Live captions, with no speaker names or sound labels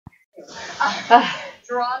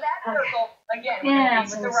Draw that circle. Again, we're going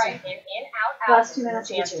to with the right. In, out. Last 2 minutes.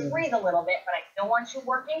 Chance to breathe a little bit, but I still want you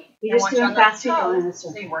working. You're just doing fast feet going in the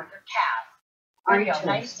circle. So you work your calves. There you go.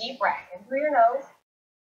 Nice deep breath. In through your nose.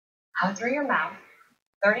 Out through your mouth.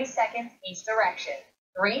 30 seconds each direction.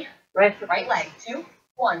 3. Right leg. 2,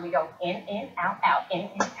 1. We go in, out, in,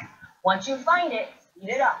 out. Once you find it, speed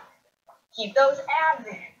it up. Keep those abs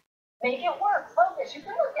in. Make it work. Focus. You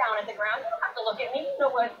can look down at the ground. You don't have to look at me. You know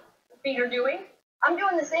what the feet are doing. I'm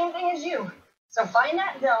doing the same thing as you. So find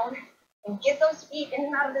that zone and get those feet in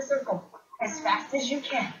and out of the circle as fast as you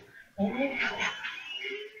can. In and out.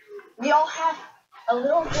 We all have a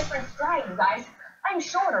little different stride, you guys. I'm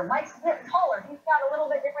shorter. Mike's a bit taller. He's got a little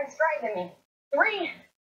bit different stride than me. 3,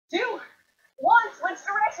 2, 1. Switch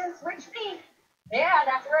direction. Switch feet. Yeah,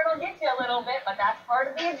 that's where it'll get you a little bit, but that's part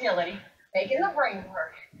of the agility. Making the brain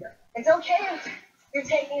work. It's okay if you're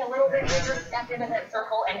taking a little bit bigger step into that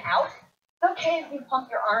circle and out. It's okay if you pump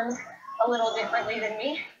your arms a little differently than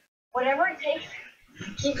me. Whatever it takes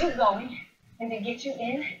to keep you going and to get you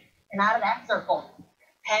in and out of that circle.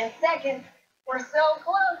 10 seconds. We're so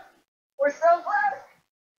close. We're so close.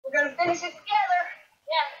 We're going to finish it together.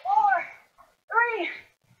 Yeah,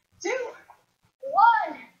 4, 3, 2,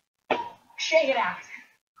 1. Shake it out.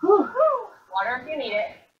 Water if you need it.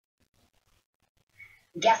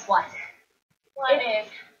 Guess what? It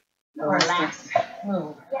is our last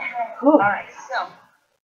move. Yeah. All right, so I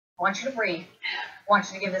want you to breathe. I want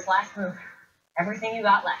you to give this last move everything you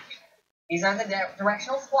got left. These are the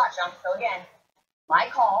directional squat jumps. So again, my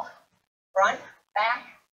call, front, back,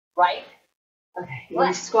 right, okay, you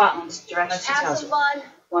want to squat on direction. Let's have some fun.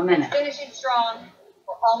 1 minute. Let's finish it strong.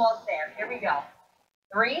 We're almost there. Here we go.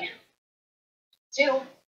 3, 2,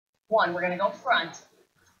 1. We're going to go front.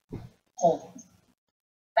 Hold it.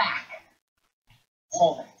 Back.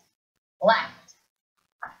 Hold it. Left.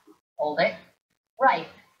 Hold it. Right.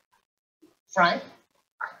 Front.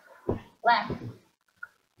 Left.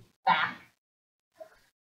 Back.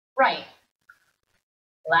 Right.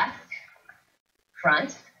 Left.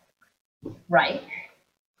 Front. Right.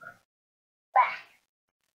 Back.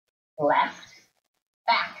 Left.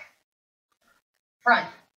 Back. Front.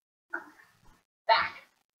 Back.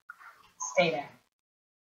 Stay there.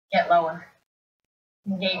 Get lower.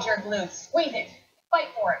 Engage your glutes. Squeeze it. Fight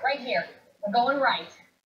for it. Right here. We're going right.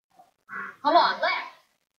 Come on. Left.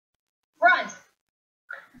 Front.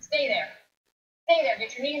 Stay there. Stay there.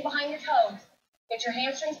 Get your knees behind your toes. Get your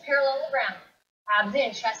hamstrings parallel to the ground. Abs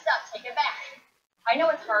in. Chest up. Take it back. I know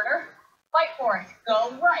it's harder. Fight for it. Go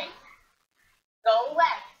right. Go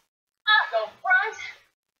left. Up. Go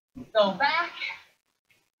front. Go back.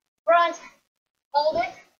 Front. Hold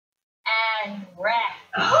it. And rest.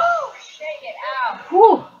 Shake it out.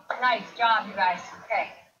 Whew. Nice job, you guys. Okay.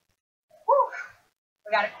 Whew.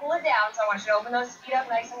 We got to cool it down, so I want you to open those feet up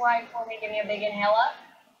nice and wide for me. Give me a big inhale up.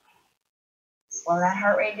 Slow that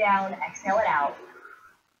heart rate down. Exhale it out.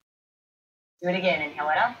 Do it again. Inhale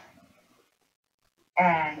it up.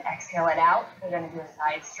 And exhale it out. We're going to do a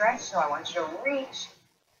side stretch, so I want you to reach.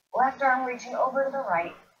 Left arm reaching over to the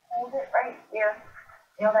right. Hold it right here.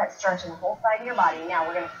 Feel that stretch in the whole side of your body. Now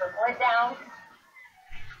we're going to circle it down.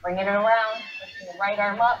 Bring it around. Lifting the right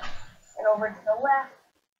arm up and over to the left.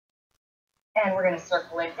 And we're going to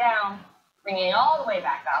circle it down. Bringing it all the way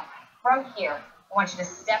back up. From here, I want you to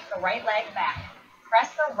step the right leg back.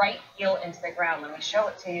 Press the right heel into the ground. Let me show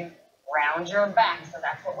it to you. Round your back. So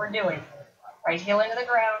that's what we're doing. Right heel into the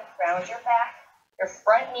ground. Round your back. Your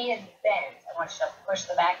front knee is bent. I want you to push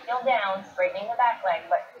the back heel down, straightening the back leg,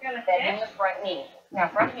 but bending the front knee. Now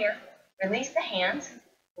from here, release the hands.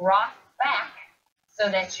 Rock back so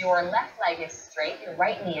that your left leg is straight. Your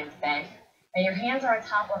right knee is bent. And your hands are on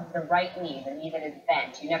top of the right knee, the knee that is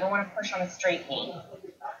bent. You never want to push on a straight knee.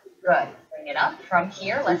 Good. Bring it up. From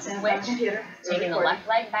here, let's switch. Taking the left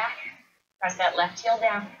leg back. Press that left heel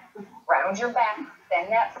down. Round your back.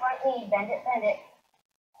 Bend that front knee. Bend it, bend it.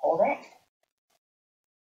 Hold it.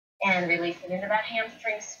 And release it into that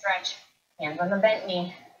hamstring stretch. Hands on the bent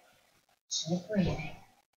knee. Keep breathing.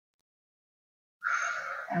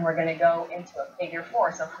 And we're going to go into a figure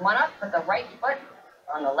 4. So come on up. Put the right foot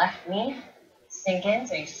on the left knee. Sink in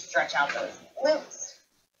so you stretch out those glutes.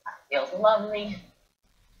 That feels lovely.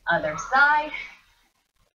 Other side.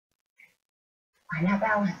 Find that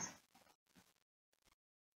balance.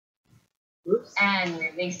 Oops. And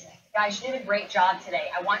release it. Guys, you did a great job today.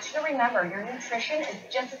 I want you to remember your nutrition is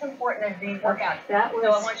just as important as these workouts. So I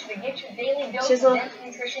want you to get your daily dose of dense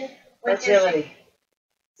nutrition with agility.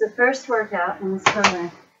 It's the first workout in this program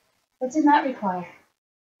that did not require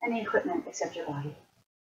any equipment except your body.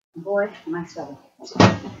 And boy, am I stubborn.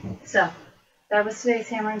 So that was today's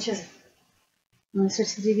hammer and chisel. I'm gonna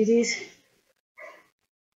switch the DVDs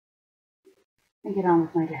and get on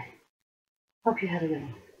with my day. Hope you had a good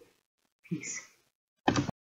one. Peace.